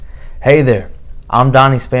Hey there, I'm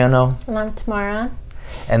Donnie Spano, And I'm Tamara.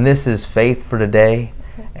 and this is Faith for Today,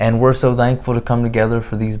 and we're so thankful to come together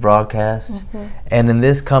for these broadcasts. And in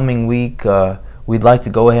this coming week, we'd like to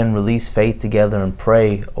go ahead and release faith together and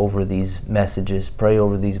pray over these messages, pray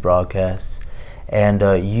over these broadcasts, and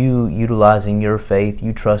you utilizing your faith,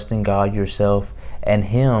 you trusting God yourself, and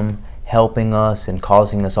Him helping us and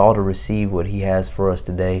causing us all to receive what He has for us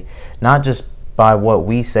today, not just by what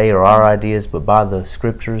we say or our ideas, but by the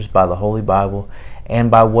Scriptures, by the Holy Bible, and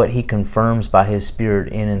by what He confirms by His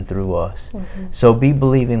Spirit in and through us. So be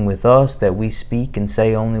believing with us that we speak and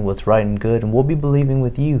say only what's right and good, and we'll be believing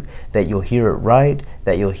with you that you'll hear it right,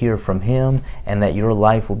 that you'll hear from Him, and that your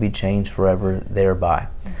life will be changed forever thereby.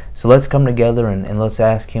 So let's come together and let's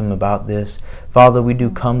ask Him about this. Father, we do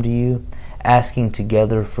come to you asking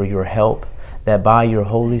together for your help, that by your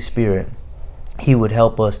Holy Spirit He would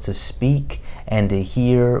help us to speak and to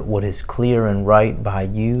hear what is clear and right by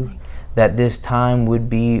you, that this time would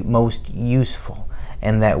be most useful,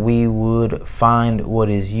 and that we would find what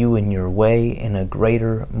is you in your way in a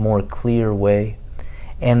greater, more clear way,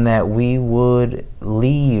 and that we would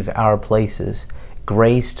leave our places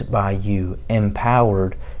graced by you,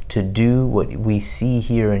 empowered to do what we see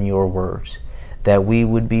here in your words, that we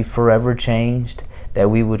would be forever changed, that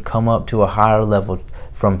we would come up to a higher level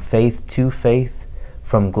from faith to faith,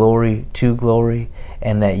 from glory to glory,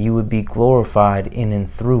 and that you would be glorified in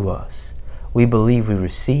and through us. We believe we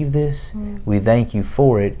receive this. We thank you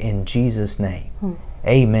for it in Jesus' name.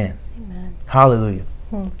 Amen. Amen. Hallelujah.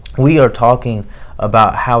 We are talking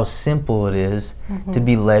about how simple it is to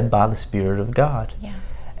be led by the Spirit of God. Yeah.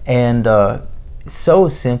 And so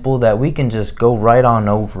simple that we can just go right on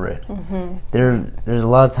over it. There's a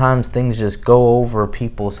lot of times things just go over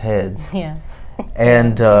people's heads. Yeah.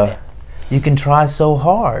 And you can try so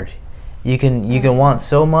hard. You can want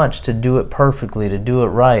so much to do it perfectly, to do it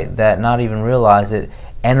right, that not even realize it,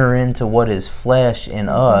 enter into what is flesh in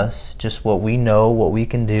us, just what we know, what we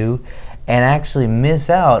can do, and actually miss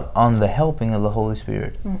out on the helping of the Holy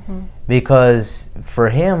Spirit. Because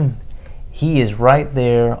for Him, He is right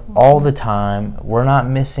there all the time. We're not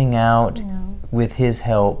missing out with His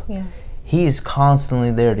help. Yeah. He is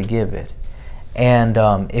constantly there to give it. And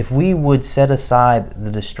if we would set aside the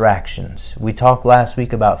distractions, we talked last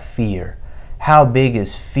week about fear. How big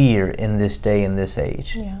is fear in this day and this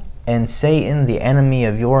age? Yeah. And Satan, the enemy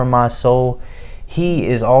of your and my soul, he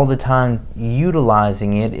is all the time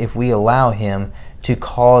utilizing it if we allow him to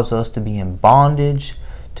cause us to be in bondage,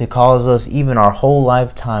 to cause us even our whole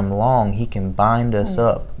lifetime long. He can bind us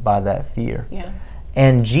up by that fear. Yeah.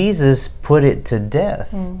 And Jesus put it to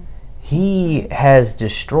death. He has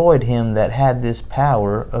destroyed him that had this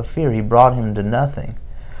power of fear. He brought him to nothing.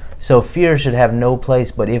 So fear should have no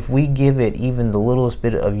place, but if we give it even the littlest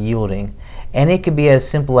bit of yielding, and it could be as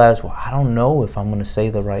simple as, well, I don't know if I'm going to say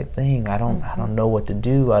the right thing. I don't know what to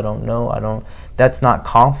do. I don't know. That's not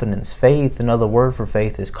confidence. Faith, another word for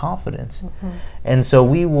faith is confidence. And so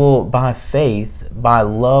we will, by faith, by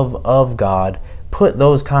love of God, put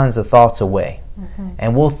those kinds of thoughts away.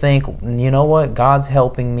 And we'll think, you know what, God's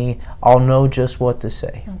helping me. I'll know just what to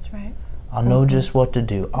say. That's right. I'll know just what to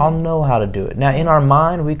do. I'll know how to do it. Now, in our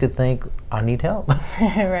mind, we could think, I need help.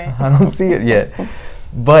 Right. I don't see it yet.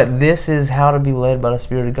 But this is how to be led by the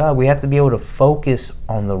Spirit of God. We have to be able to focus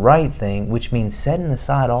on the right thing, which means setting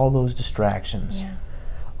aside all those distractions. Yeah.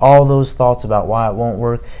 All those thoughts about why it won't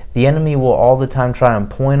work. The enemy will all the time try and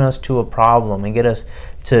point us to a problem and get us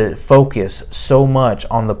to focus so much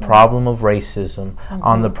on the problem of racism,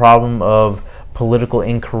 on the problem of political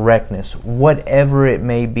incorrectness, whatever it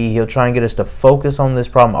may be. He'll try and get us to focus on this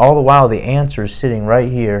problem. All the while, the answer is sitting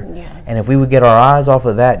right here. Yeah. And if we would get our eyes off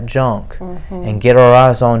of that junk and get our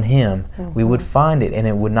eyes on Him, we would find it. And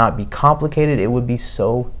it would not be complicated. It would be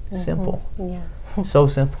so simple. Yeah. So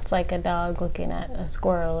simple. It's like a dog looking at a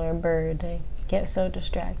squirrel or a bird. They get so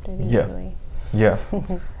distracted easily. Yeah.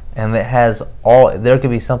 And it has there could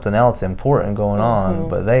be something else important going on,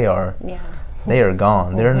 but they are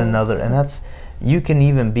gone. They're in another, and that's, you can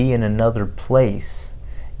even be in another place.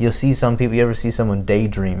 You'll see some people, you ever see someone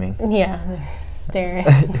daydreaming? Yeah, they're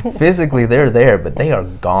staring. Physically they're there, but they are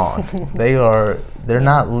gone. They're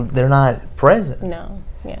not present. No.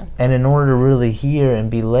 Yeah. And in order to really hear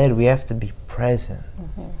and be led, we have to be present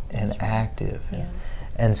and active. Yeah.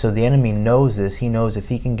 And so the enemy knows this. He knows if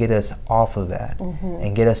he can get us off of that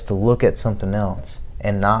and get us to look at something else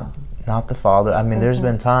and not the Father. I mean, there's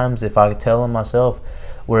been times, if I could tell him myself,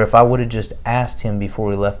 where if I would have just asked him before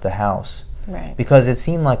we left the house, Right. Because it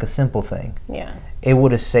seemed like a simple thing. Yeah. It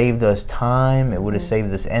would have saved us time. It would have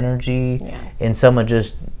saved us energy in some of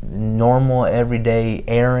just normal, everyday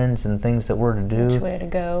errands and things that we're to do. Which way to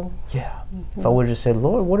go. Yeah. If I would have just said,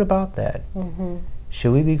 Lord, what about that?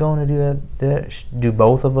 Should we be going to do that? Do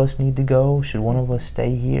both of us need to go? Should one of us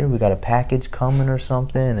stay here? We got a package coming or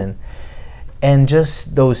something? And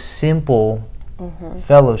just those simple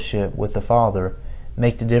fellowship with the Father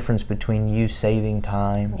make the difference between you saving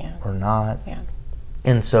time or not. Yeah.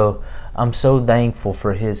 And so I'm so thankful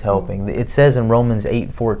for His helping. It says in Romans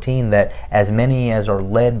 8:14 that as many as are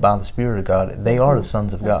led by the Spirit of God, they are the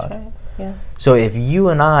sons of God. That's right. Yeah. So if you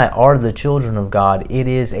and I are the children of God, it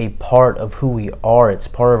is a part of who we are. It's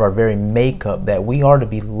part of our very makeup that we are to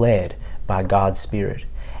be led by God's Spirit.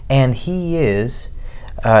 And He is,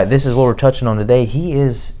 this is what we're touching on today, He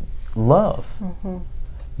is love.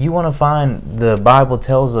 You want to find, the Bible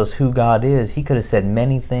tells us who God is. He could have said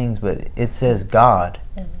many things, but it says God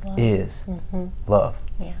is love.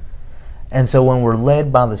 Yeah. And so when we're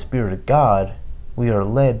led by the Spirit of God, we are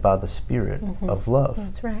led by the Spirit of love.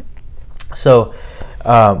 That's right. So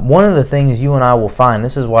one of the things you and I will find,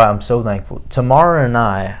 this is why I'm so thankful. Tamara and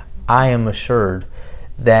I am assured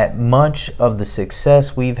that much of the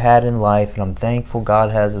success we've had in life, and I'm thankful God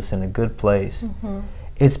has us in a good place,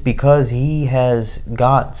 it's because He has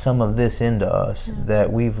got some of this into us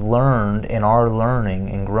that we've learned and are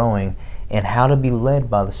learning and growing in how to be led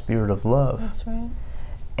by the Spirit of love. That's right.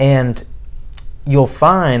 And you'll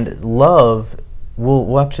find love,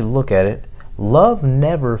 we'll actually look at it, love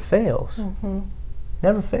never fails.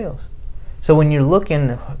 Never fails. So when you're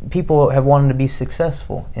looking, people have wanted to be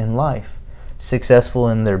successful in life, successful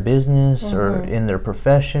in their business or in their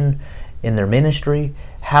profession, in their ministry.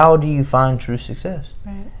 How do you find true success?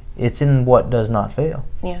 Right. It's in what does not fail.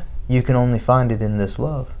 Yeah. You can only find it in this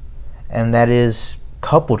love. And that is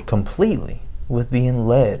coupled completely with being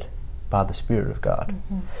led by the Spirit of God.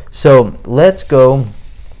 So let's go,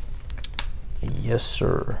 yes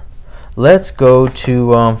sir. Let's go to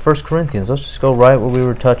 1 Corinthians. Let's just go right where we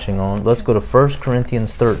were touching on. Let's go to 1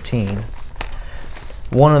 Corinthians 13.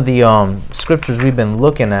 One of the scriptures we've been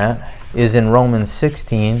looking at is in Romans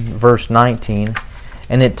 16, verse 19.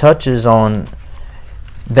 And it touches on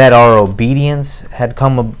that our obedience had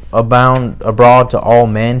come abroad to all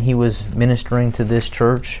men. He was ministering to this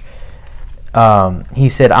church. He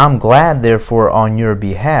said, I'm glad, therefore, on your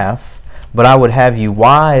behalf, but I would have you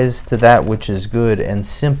wise to that which is good and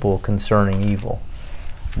simple concerning evil.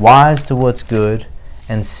 Wise to what's good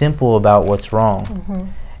and simple about what's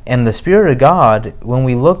wrong. And the Spirit of God, when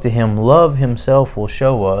we look to Him, love Himself will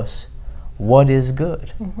show us what is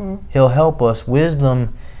good. He'll help us.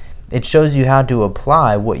 Wisdom, it shows you how to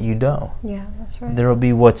apply what you know. Yeah, that's right. There will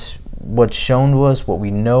be what's shown to us, what we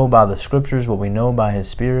know by the Scriptures, what we know by His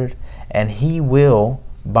Spirit, and He will,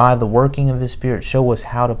 by the working of His Spirit, show us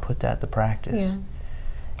how to put that to practice. Yeah.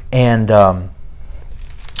 And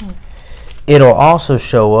it'll also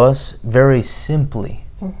show us very simply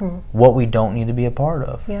what we don't need to be a part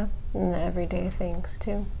of. Yeah, and the everyday things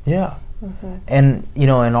too. Yeah. And you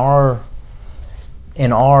know, in our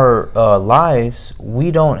lives,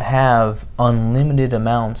 we don't have unlimited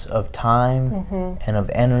amounts of time and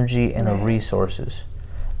of energy and of resources.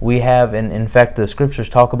 We have, and in fact, the scriptures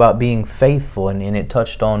talk about being faithful, and it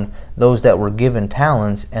touched on those that were given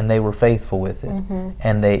talents and they were faithful with it,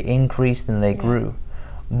 and they increased and they grew.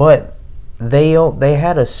 But they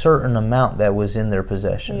had a certain amount that was in their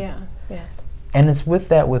possession. Yeah, yeah. And it's with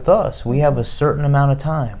that with us. We have a certain amount of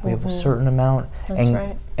time. We have a certain amount. That's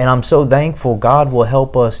right. And I'm so thankful God will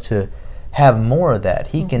help us to have more of that.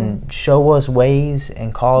 He can show us ways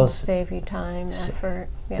and cause... Save you time, effort.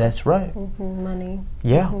 Yeah. That's right. Money.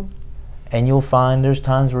 Yeah. And you'll find there's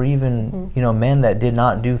times where even, you know, men that did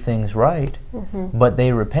not do things right, but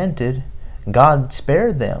they repented, God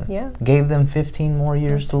spared them. Yeah. Gave them 15 more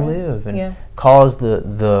years That's to right. live, and Yeah. caused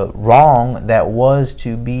the wrong that was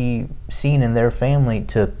to be seen in their family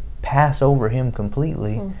to pass over him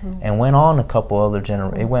completely, and went on a couple other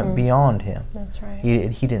generations. It went beyond him. That's right.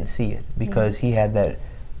 He didn't see it because he had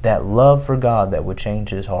that love for God that would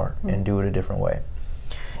change his heart and do it a different way.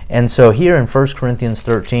 And so here in 1 Corinthians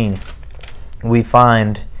 13, we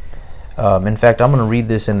find, in fact, I'm going to read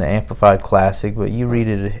this in the Amplified Classic, but you read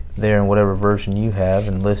it there in whatever version you have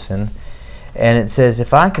and listen. And it says,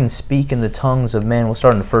 if I can speak in the tongues of men, we'll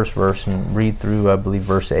start in the first verse and read through, I believe,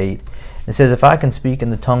 verse 8. It says, if I can speak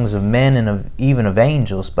in the tongues of men and even of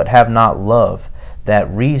angels, but have not love, that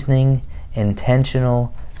reasoning,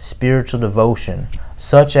 intentional, spiritual devotion,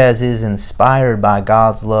 such as is inspired by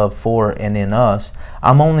God's love for and in us,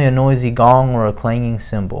 I'm only a noisy gong or a clanging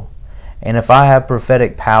cymbal. And if I have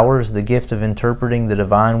prophetic powers, the gift of interpreting the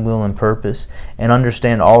divine will and purpose, and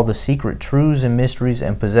understand all the secret truths and mysteries,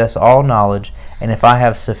 and possess all knowledge, and if I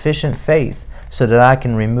have sufficient faith so that I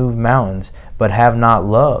can remove mountains, but have not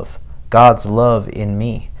love, God's love in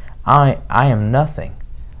me, I am nothing,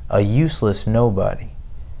 a useless nobody.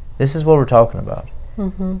 This is what we're talking about.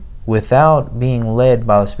 Mm-hmm. Without being led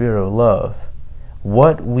by the Spirit of love,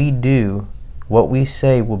 what we do, what we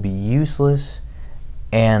say will be useless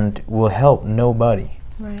and will help nobody.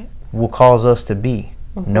 Right. Will cause us to be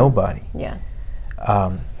nobody. Yeah.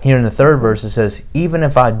 Here in the third verse it says, even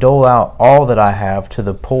if I dole out all that I have to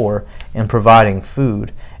the poor in providing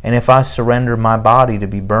food, and if I surrender my body to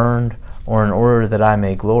be burned, or in order that I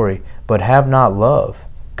may glory, but have not love,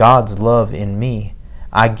 God's love in me,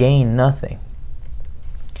 I gain nothing.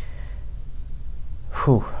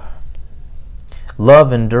 Whew.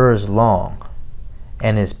 Love endures long,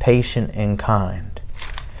 and is patient and kind.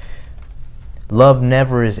 Love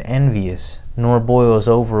never is envious, nor boils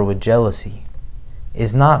over with jealousy,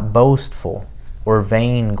 is not boastful or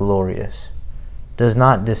vainglorious, does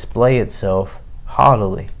not display itself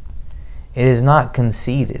haughtily. It is not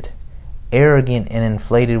conceited, arrogant and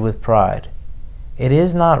inflated with pride. It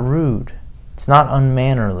is not rude, it's not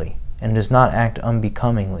unmannerly, and does not act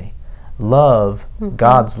unbecomingly. Love,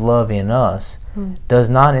 God's love in us, does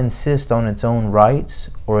not insist on its own rights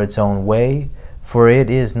or its own way, for it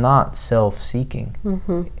is not self-seeking.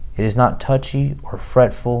 It is not touchy or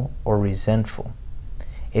fretful or resentful.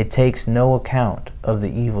 It takes no account of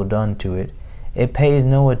the evil done to it. It pays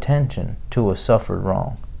no attention to a suffered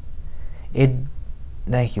wrong.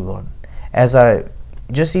 Thank you, Lord. As I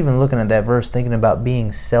just even looking at that verse, thinking about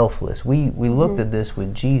being selfless, we looked at this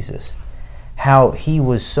with Jesus. How he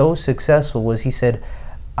was so successful was he said,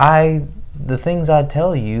 the things I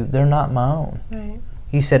tell you, they're not my own. Right.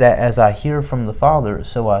 He said, as I hear from the Father,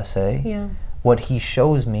 so I say. Yeah. What he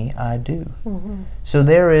shows me, I do. So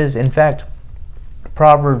there is, in fact,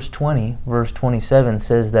 Proverbs 20, verse 27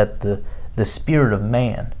 says that the spirit of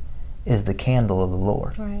man is the candle of the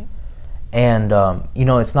Lord. Right. And,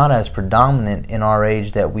 it's not as predominant in our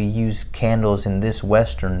age that we use candles in this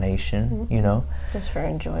Western nation, Just for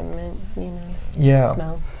enjoyment, Yeah.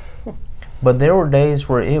 smell. But there were days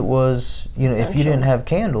where it was, if you Essential. didn't have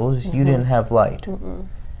candles, you didn't have light.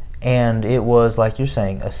 And it was, like you're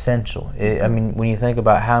saying, essential. I mean, when you think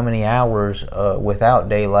about how many hours without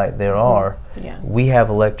daylight there are, Yeah. we have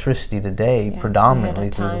electricity today Yeah. predominantly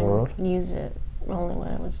You had a through the time, world. Use it only when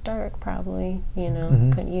it was dark, probably.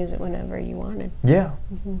 Couldn't use it whenever you wanted. Yeah.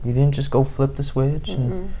 You didn't just go flip the switch.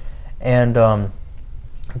 And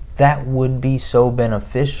that would be so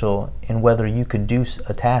beneficial in whether you could do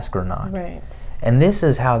a task or not. Right. And this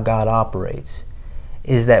is how God operates,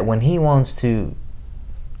 is that when he wants to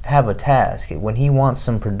have a task, when he wants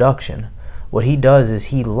some production, what he does is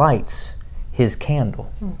he lights his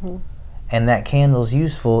candle. And that candle is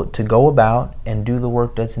useful to go about and do the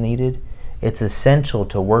work that's needed. It's essential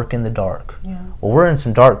to work in the dark. Yeah. Well, we're in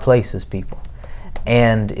some dark places, people.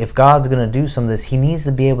 And if God's going to do some of this, he needs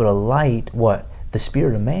to be able to light what? The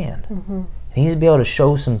spirit of man. He needs to be able to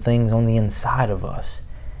show some things on the inside of us.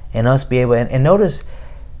 And us be able, and notice,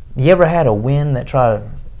 you ever had a wind that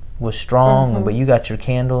was strong, but you got your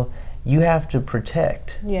candle? You have to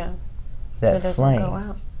protect Yeah. that It doesn't flame. go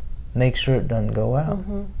out. Make sure it doesn't go out.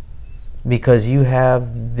 Because you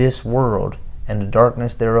have this world and the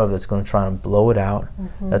darkness thereof that's going to try and blow it out,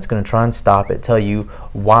 that's going to try and stop it, tell you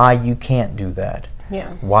why you can't do that, Yeah.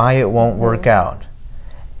 why it won't work out.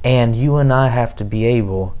 And you and I have to be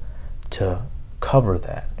able to cover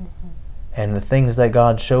that. And the things that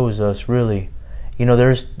God shows us really,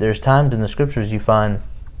 there's times in the scriptures you find,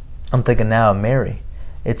 I'm thinking now of Mary.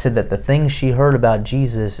 It said that the things she heard about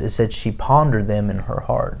Jesus, it said she pondered them in her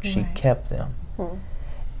heart. She kept them.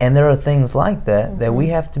 And there are things like that that we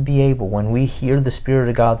have to be able, when we hear the Spirit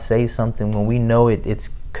of God say something, when we know it's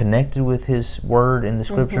connected with His Word in the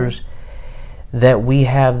Scriptures, that we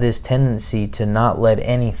have this tendency to not let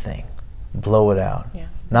anything blow it out. Yeah.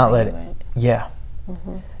 Not let it, Right.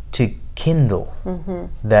 to kindle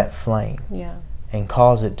that flame Yeah. and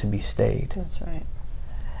cause it to be stayed. That's right.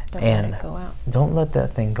 Don't And let it go out. don't let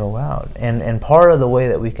that thing go out. And part of the way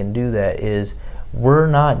that we can do that is we're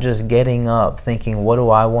not just getting up thinking, what do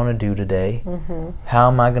I want to do today? How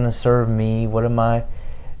am I going to serve me?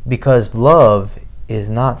 Because love is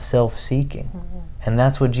not self-seeking. And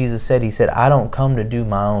that's what Jesus said. He said, I don't come to do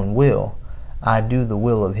my own will. I do the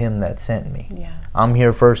will of Him that sent me. Yeah. I'm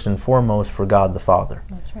here first and foremost for God the Father.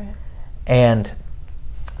 That's right. And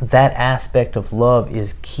that aspect of love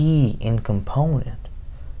is key in component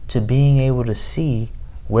to being able to see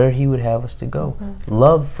where He would have us to go.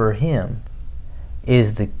 Love for Him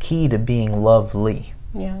is the key to being lovely.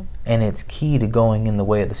 Yeah. And it's key to going in the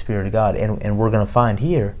way of the Spirit of God. And we're going to find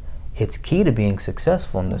here, it's key to being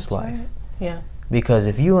successful in this life. Right. Yeah. Because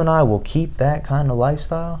if you and I will keep that kind of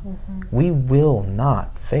lifestyle, we will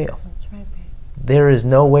not fail. That's right, babe. There is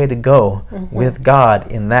no way to go with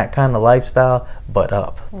God in that kind of lifestyle but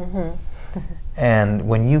up. And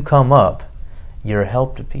when you come up, you're a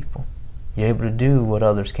help to people. You're able to do what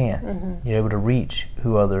others can't. You're able to reach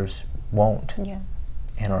who others won't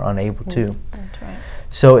and are unable to. That's right.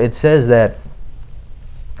 So it says that,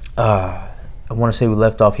 I want to say we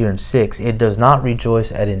left off here in 6, it does not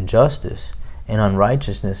rejoice at injustice and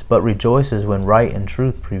unrighteousness, but rejoices when right and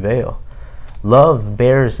truth prevail. Love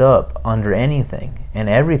bears up under anything and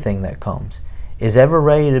everything that comes, is ever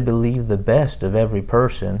ready to believe the best of every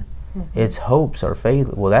person. Its hopes are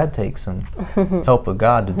faithful. Well, that takes some help of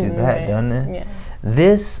God to do that, doesn't it? Yeah.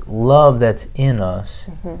 This love that's in us,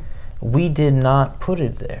 we did not put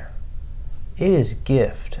it there. It is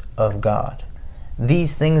gift of God.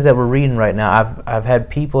 These things that we're reading right now, I've had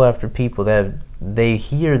people after people that they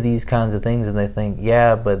hear these kinds of things and they think,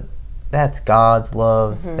 yeah, but that's God's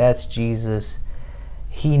love, that's Jesus.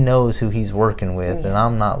 He knows who He's working with, and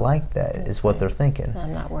I'm not like that, is what they're thinking.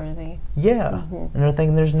 I'm not worthy. Yeah. And they're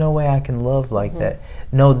thinking, there's no way I can love like that.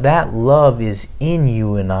 No, that love is in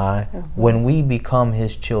you and I when we become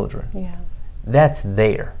His children. Yeah. That's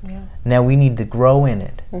there. Yeah. Now we need to grow in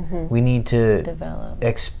it. We need to Develop.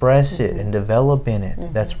 express it and develop in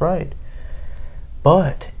it. That's right.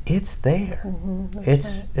 But it's there.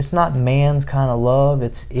 It's not man's kind of love.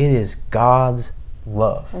 It is God's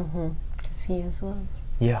love. Because He is love.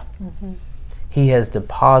 Yeah. He has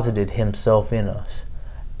deposited Himself in us.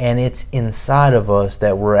 And it's inside of us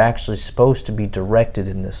that we're actually supposed to be directed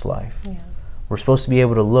in this life. Yeah. We're supposed to be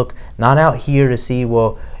able to look, not out here to see,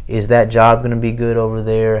 well, is that job going to be good over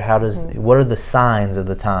there? What are the signs of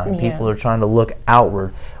the time? People are trying to look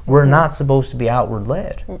outward. We're not supposed to be outward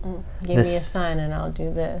led. Give me a sign and I'll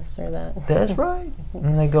do this or that. That's right.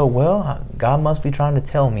 And they go, well, God must be trying to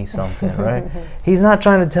tell me something, right? He's not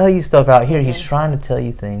trying to tell you stuff out here. He's trying to tell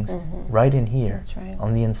you things right in here,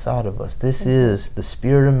 on the inside of us. This is the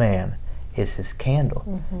spirit of man. Is His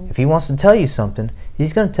candle. If He wants to tell you something,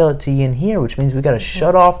 He's going to tell it to you in here, which means we've got to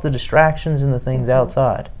shut off the distractions and the things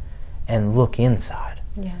outside and look inside.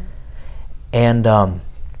 Yeah. And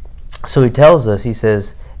so He tells us, He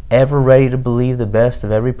says, ever ready to believe the best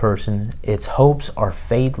of every person, its hopes are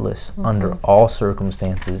faithless under all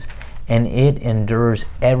circumstances, and it endures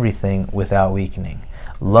everything without weakening.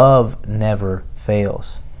 Love never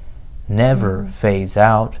fails. Never fades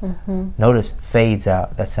out. Notice, fades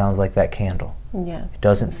out. That sounds like that candle. Yeah. It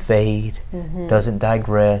doesn't fade, doesn't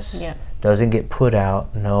digress, doesn't get put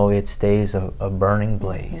out. No, it stays a burning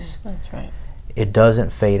blaze. That's right. It doesn't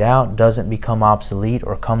fade out, doesn't become obsolete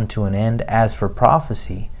or come to an end. As for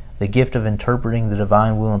prophecy, the gift of interpreting the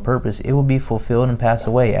divine will and purpose, it will be fulfilled and pass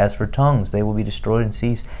away. As for tongues, they will be destroyed and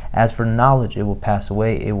cease. As for knowledge, it will pass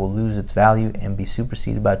away. It will lose its value and be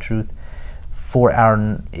superseded by truth.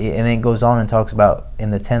 And then it goes on and talks about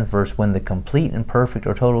in the 10th verse, when the complete and perfect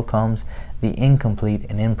or total comes, the incomplete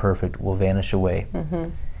and imperfect will vanish away.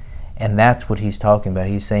 And that's what he's talking about.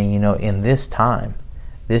 He's saying, in this time,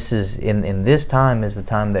 in this time is the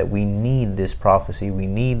time that we need this prophecy. We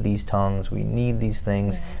need these tongues. We need these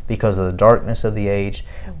things because of the darkness of the age.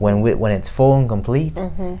 When it's full and complete,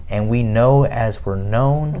 and we know as we're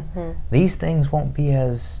known, these things won't be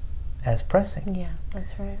as pressing. Yeah,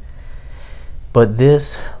 that's right. But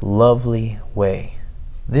this lovely way,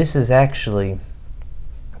 this is actually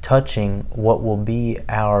touching what will be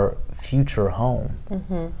our future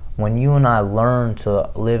home. When you and I learn to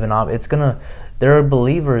live in there are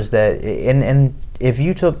believers that, and if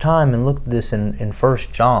you took time and looked at this in 1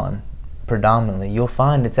 John predominantly, you'll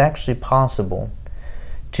find it's actually possible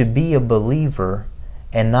to be a believer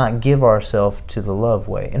and not give ourselves to the love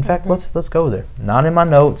way. In fact, let's go there. Not in my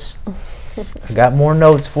notes. I got more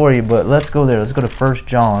notes for you, but let's go there. Let's go to 1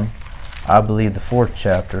 John, I believe the 4th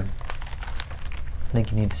chapter. I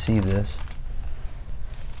think you need to see this.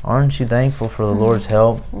 Aren't you thankful for the Lord's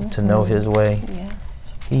help to know His way?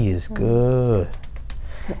 Yes. He is good.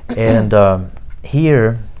 And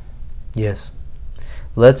here, yes,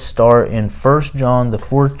 let's start in 1 John, the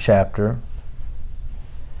 4th chapter.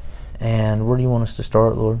 And where do you want us to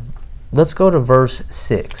start, Lord? Let's go to verse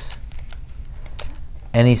 6.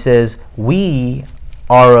 And he says, we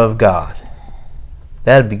are of God.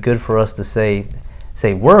 That'd be good for us to say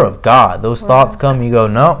we're of God. Those thoughts come, you go,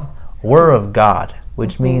 no, we're of God,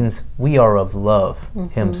 which means we are of love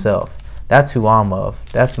Himself. That's who I'm of.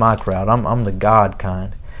 That's my crowd. I'm the God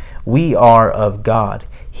kind. We are of God.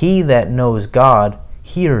 He that knows God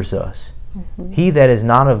hears us. He that is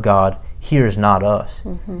not of God hears not us.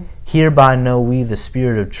 Hereby know we the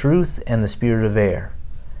spirit of truth and the spirit of error.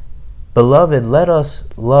 Beloved, let us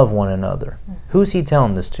love one another. Who's he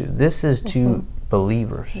telling this to? This is to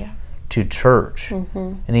believers, to church.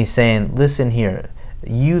 And he's saying, listen here,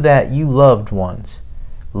 you loved ones,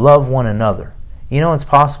 love one another. You know, it's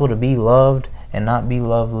possible to be loved and not be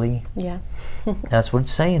lovely. Yeah. That's what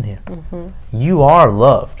it's saying here. You are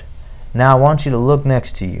loved. Now I want you to look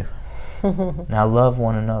next to you. Now love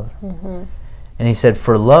one another. And he said,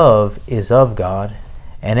 for love is of God,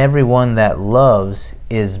 and everyone that loves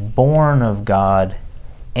is born of God,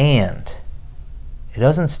 and it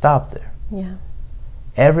doesn't stop there. Yeah.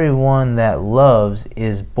 Everyone that loves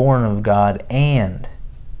is born of God and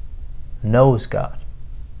knows God.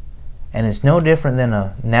 And it's no different than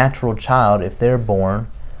a natural child. If they're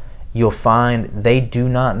born, you'll find they do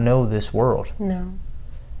not know this world. No.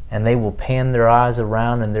 And they will pan their eyes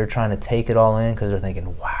around and they're trying to take it all in because they're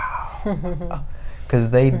thinking, wow. Because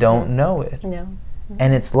they don't know it. No.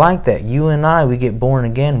 And it's like that. You and I, we get born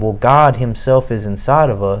again. Well, God himself is inside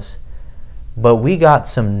of us. But we got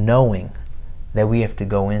some knowing that we have to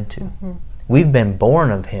go into. We've been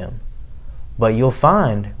born of him. But you'll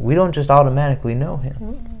find we don't just automatically know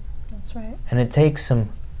him. That's right. And it takes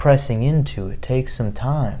some pressing into it. It takes some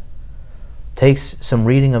time. It takes some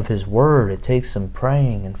reading of his word. It takes some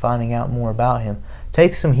praying and finding out more about him. It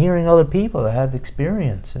takes some hearing other people that have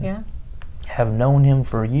experience and have known him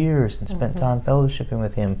for years and spent time fellowshipping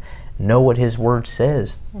with him, know what his word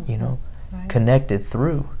says, you know, connected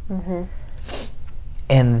through.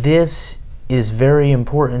 And this is very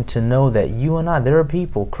important to know, that you and I, there are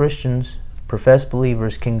people, Christians, professed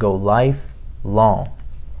believers, can go lifelong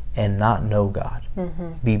and not know God.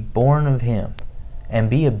 Be born of him and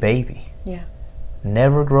be a baby.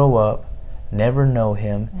 Never grow up, never know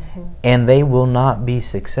him, and they will not be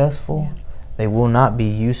successful. They will not be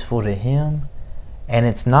useful to him, and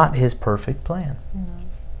it's not his perfect plan.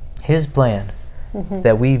 His plan is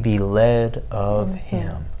that we be led of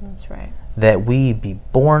him. That's right. That we be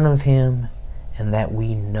born of him and that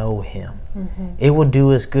we know him. It will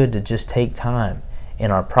do us good to just take time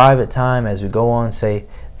in our private time as we go on and say,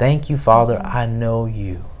 thank you, Father, I know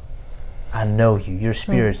you. I know you. Your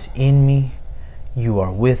Spirit's in me. You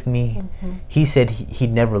are with me. He said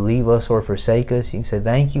he'd never leave us or forsake us. You can say,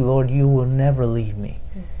 thank you, Lord, you will never leave me.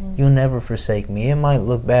 You'll never forsake me. It might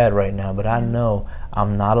look bad right now, but I know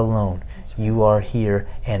I'm not alone. You are here,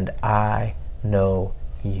 and I know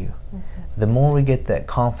you. The more we get that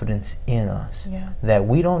confidence in us, that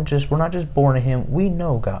we're not just born of him, we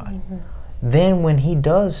know God. Then when he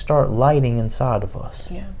does start lighting inside of us,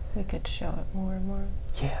 we could show it more and more.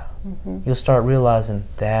 You'll start realizing,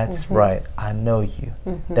 that's right, I know you.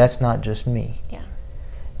 That's not just me.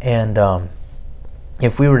 And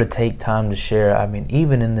if we were to take time to share, I mean,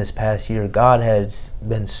 even in this past year, God has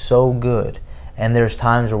been so good. And there's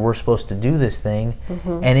times where we're supposed to do this thing,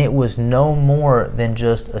 and it was no more than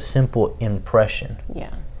just a simple impression.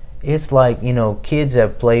 It's like, you know, kids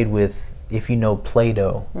have played with, if you know,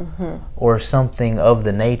 Play-Doh or something of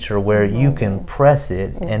the nature where you can press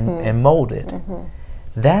it and mold it.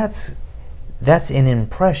 That's an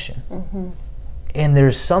impression. And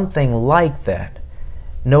there's something like that,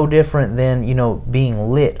 no different than, you know,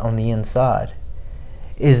 being lit on the inside,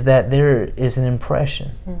 is that there is an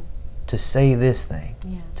impression to say this thing,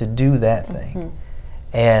 to do that thing.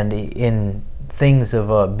 And in things of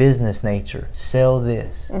a business nature, sell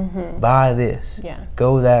this, buy this,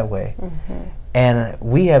 go that way. And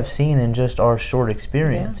we have seen in just our short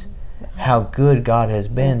experience how good God has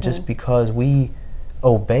been just because we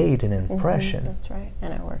obeyed an impression. That's right.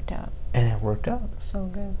 And it worked out. And it worked out. So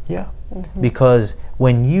good. Because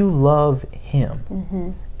when you love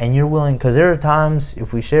him and you're willing, because there are times,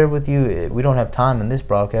 if we share with you, we don't have time in this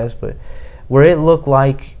broadcast, but where it looked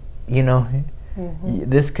like, you know,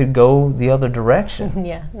 this could go the other direction.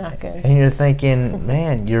 Not good. And you're thinking,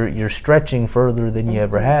 man, you're stretching further than you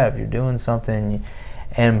ever have. You're doing something,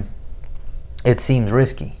 and it seems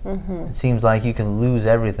risky. It seems like you can lose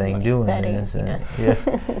everything doing this.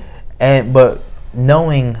 But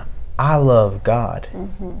knowing I love God,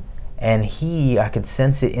 and I could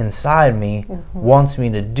sense it inside me, wants me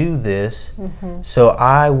to do this, so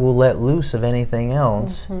I will let loose of anything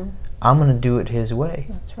else. I'm going to do it his way.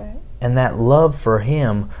 That's right. And that love for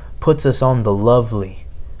him puts us on the lovely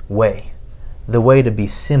way, the way to be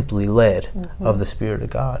simply led of the Spirit of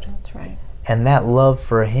God. That's right. And that love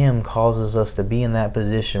for him causes us to be in that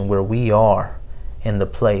position where we are in the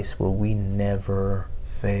place where we never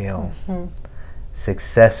fail.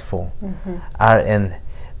 Successful. And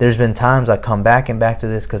there's been times I come back to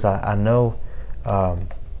this because I know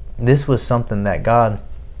this was something that God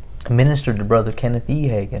ministered to Brother Kenneth E.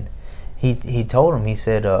 Hagin. He told him, he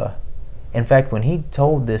said, in fact, when he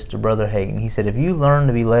told this to Brother Hagin, he said, if you learn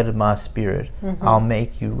to be led of my Spirit, I'll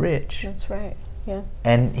make you rich. That's right. Yeah.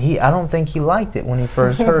 And I don't think he liked it when he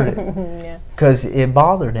first heard it. Yeah. Because it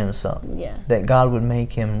bothered him some. Yeah. That God would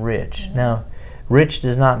make him rich. Now, rich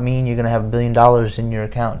does not mean you're going to have $1 billion in your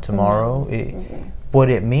account tomorrow. What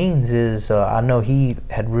it means is, I know he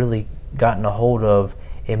had really gotten a hold of,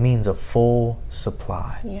 it means a full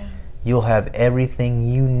supply. Yeah. You'll have everything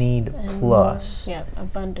you need And plus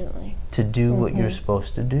abundantly to do what you're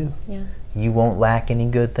supposed to do. Yeah. You won't lack any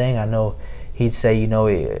good thing. I know he'd say, you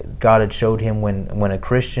know, God had showed him when a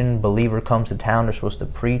Christian believer comes to town, they're supposed to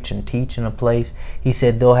preach and teach in a place. He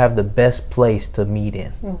said they'll have the best place to meet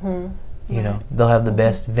in. You know, they'll have the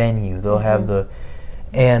best venue. They'll have the,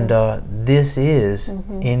 and this is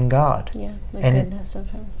in God. Yeah, the and goodness of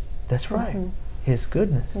Him. That's right, His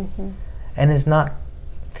goodness. And it's not,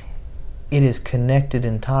 it is connected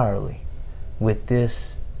entirely with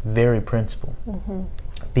this very principle,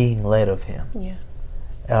 being led of Him. Yeah.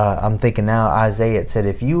 I'm thinking now, Isaiah, it said,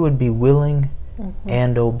 if you would be willing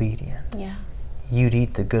and obedient, Yeah. you'd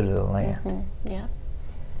eat the good of the land. Yeah.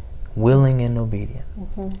 Willing and obedient.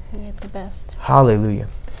 You get the best. Hallelujah.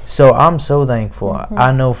 So I'm so thankful.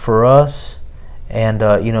 I know for us, and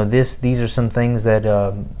you know, these are some things that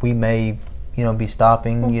we may, you know, be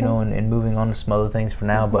stopping, you know, and moving on to some other things for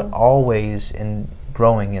now, but always in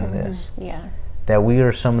growing in this. Yeah. That we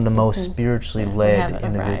are some of the most spiritually led we haven't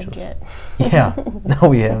individuals. arrived yet. Yeah, no,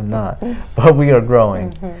 we have not, but we are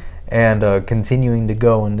growing and continuing to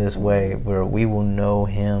go in this way where we will know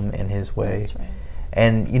Him and His way. That's right.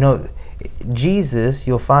 And you know, Jesus,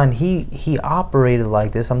 you'll find he operated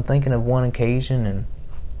like this. I'm thinking of one occasion, and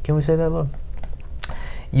can we say that, Lord?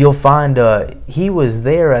 You'll find he was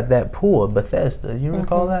there at that pool of Bethesda. You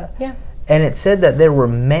recall that? Yeah. And it said that there were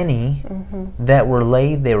many that were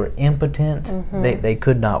laid. They were impotent. They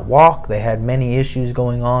could not walk. They had many issues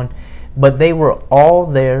going on. But they were all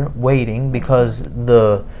there waiting because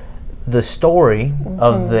the story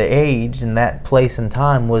of the age in that place and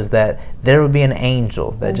time was that there would be an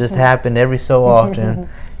angel that just happened every so often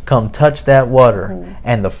come touch that water.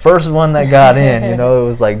 And the first one that got in, you know, it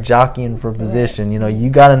was like jockeying for position. You know, you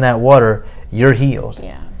got in that water, you're healed.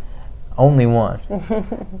 Yeah. Only one.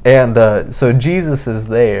 And so Jesus is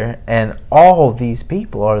there, and all these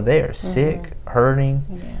people are there, sick, hurting,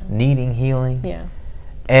 needing healing. Yeah.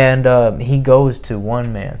 And he goes to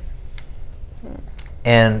one man,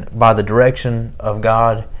 and by the direction of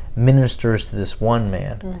God, ministers to this one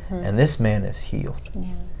man, and this man is healed. Yeah.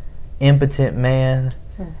 Impotent man,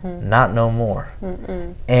 not no more.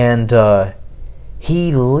 And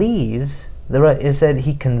he leaves. It said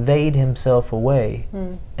he conveyed himself away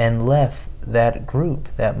and left that group,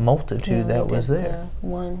 that multitude that was there.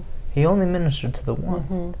 One. He only ministered to the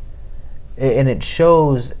one. And it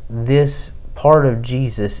shows this part of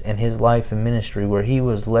Jesus and His life and ministry where He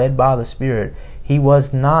was led by the Spirit. He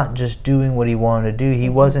was not just doing what He wanted to do. He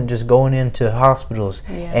wasn't just going into hospitals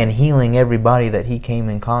and healing everybody that He came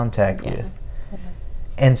in contact with.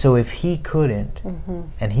 And so if He couldn't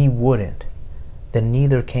and He wouldn't, then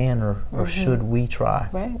neither can or should we try.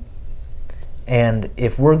 Right. And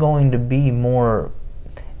if we're going to be more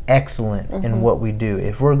excellent in what we do,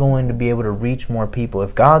 if we're going to be able to reach more people,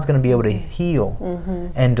 if God's going to be able to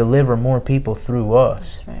heal and deliver more people through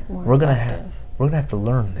us, we're going to have to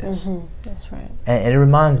learn this. That's right. And it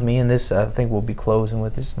reminds me, and this I think we'll be closing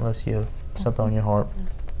with this unless you have something on your heart.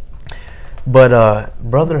 But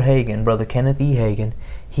Brother Hagin, Brother Kenneth E. Hagin,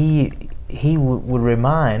 he would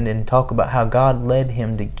remind and talk about how God led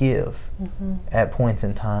him to give at points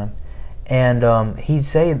in time. And he'd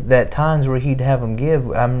say that times where he'd have them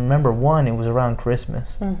give, I remember one, it was around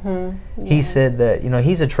Christmas. He said that, you know,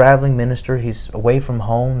 he's a traveling minister. He's away from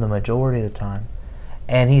home the majority of the time.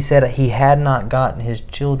 And he said he had not gotten his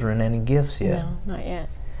children any gifts yet. No, not yet.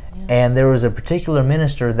 Yeah. And there was a particular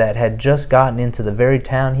minister that had just gotten into the very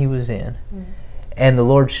town he was in. And the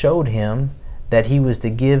Lord showed him that he was to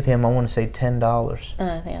give him, I want to say, $10.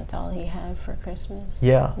 I think that's all he had for Christmas.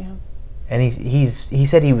 Yeah. And he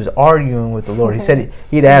said he was arguing with the Lord. He said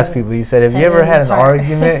he'd ask people, he said, have you ever had an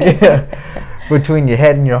argument between your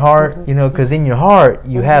head and your heart? You know, because in your heart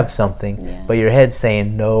you have something, but your head's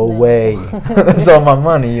saying, no way. That's all my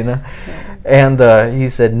money, you know. And he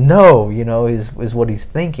said, no, you know, is what he's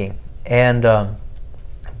thinking. And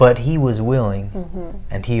but he was willing,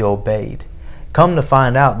 and he obeyed. Come to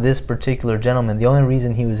find out, this particular gentleman, the only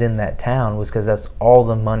reason he was in that town was because that's all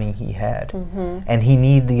the money he had. And he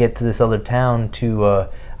needed to get to this other town to,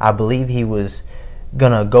 I believe he was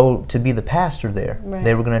gonna go to be the pastor there. Right.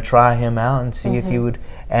 They were gonna try him out and see if he would,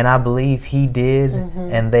 and I believe he did,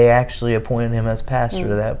 and they actually appointed him as pastor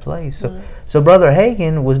to that place. So Brother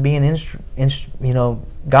Hagin was being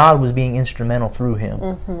God was being instrumental through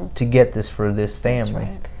him to get this for this family.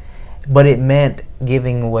 That's right. But it meant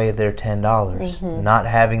giving away their $10, not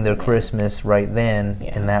having their Christmas right then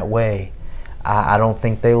in that way. I don't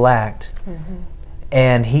think they lacked.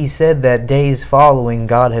 And he said that days following,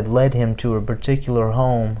 God had led him to a particular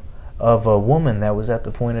home of a woman that was at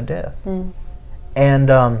the point of death. And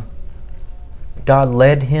God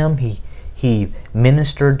led him. He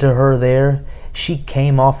ministered to her there. She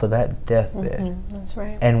came off of that deathbed That's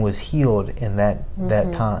right. and was healed in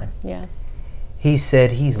that time. Yeah. He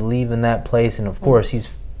said he's leaving that place, and of course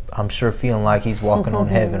I'm sure feeling like he's walking on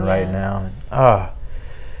heaven right now.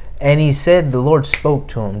 And he said the Lord spoke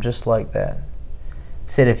to him just like that.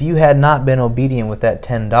 He said, if you had not been obedient with that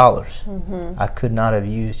 $10, I could not have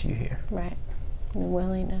used you here. Right. The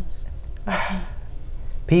willingness.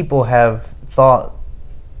 People have thought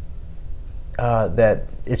that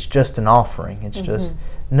it's just an offering. It's just,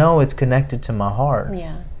 no, it's connected to my heart.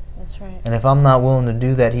 Yeah, that's right. And if I'm not willing to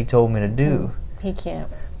do that he told me to do, He can't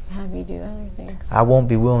have you do other things. I won't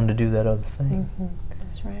be willing to do that other thing.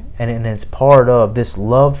 That's right. And it's part of this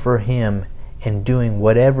love for him and doing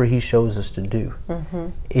whatever he shows us to do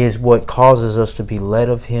is what causes us to be led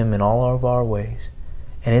of him in all of our ways.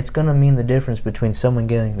 And it's going to mean the difference between someone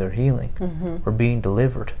getting their healing or being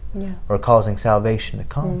delivered or causing salvation to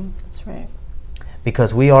come. That's right.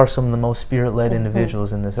 Because we are some of the most spirit-led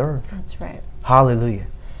individuals in this earth. That's right. Hallelujah.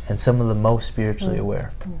 And some of the most spiritually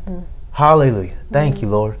aware. Hallelujah. Thank you,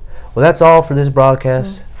 Lord. Well, that's all for this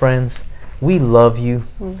broadcast, friends. We love you.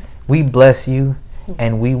 We bless you.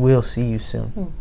 And we will see you soon.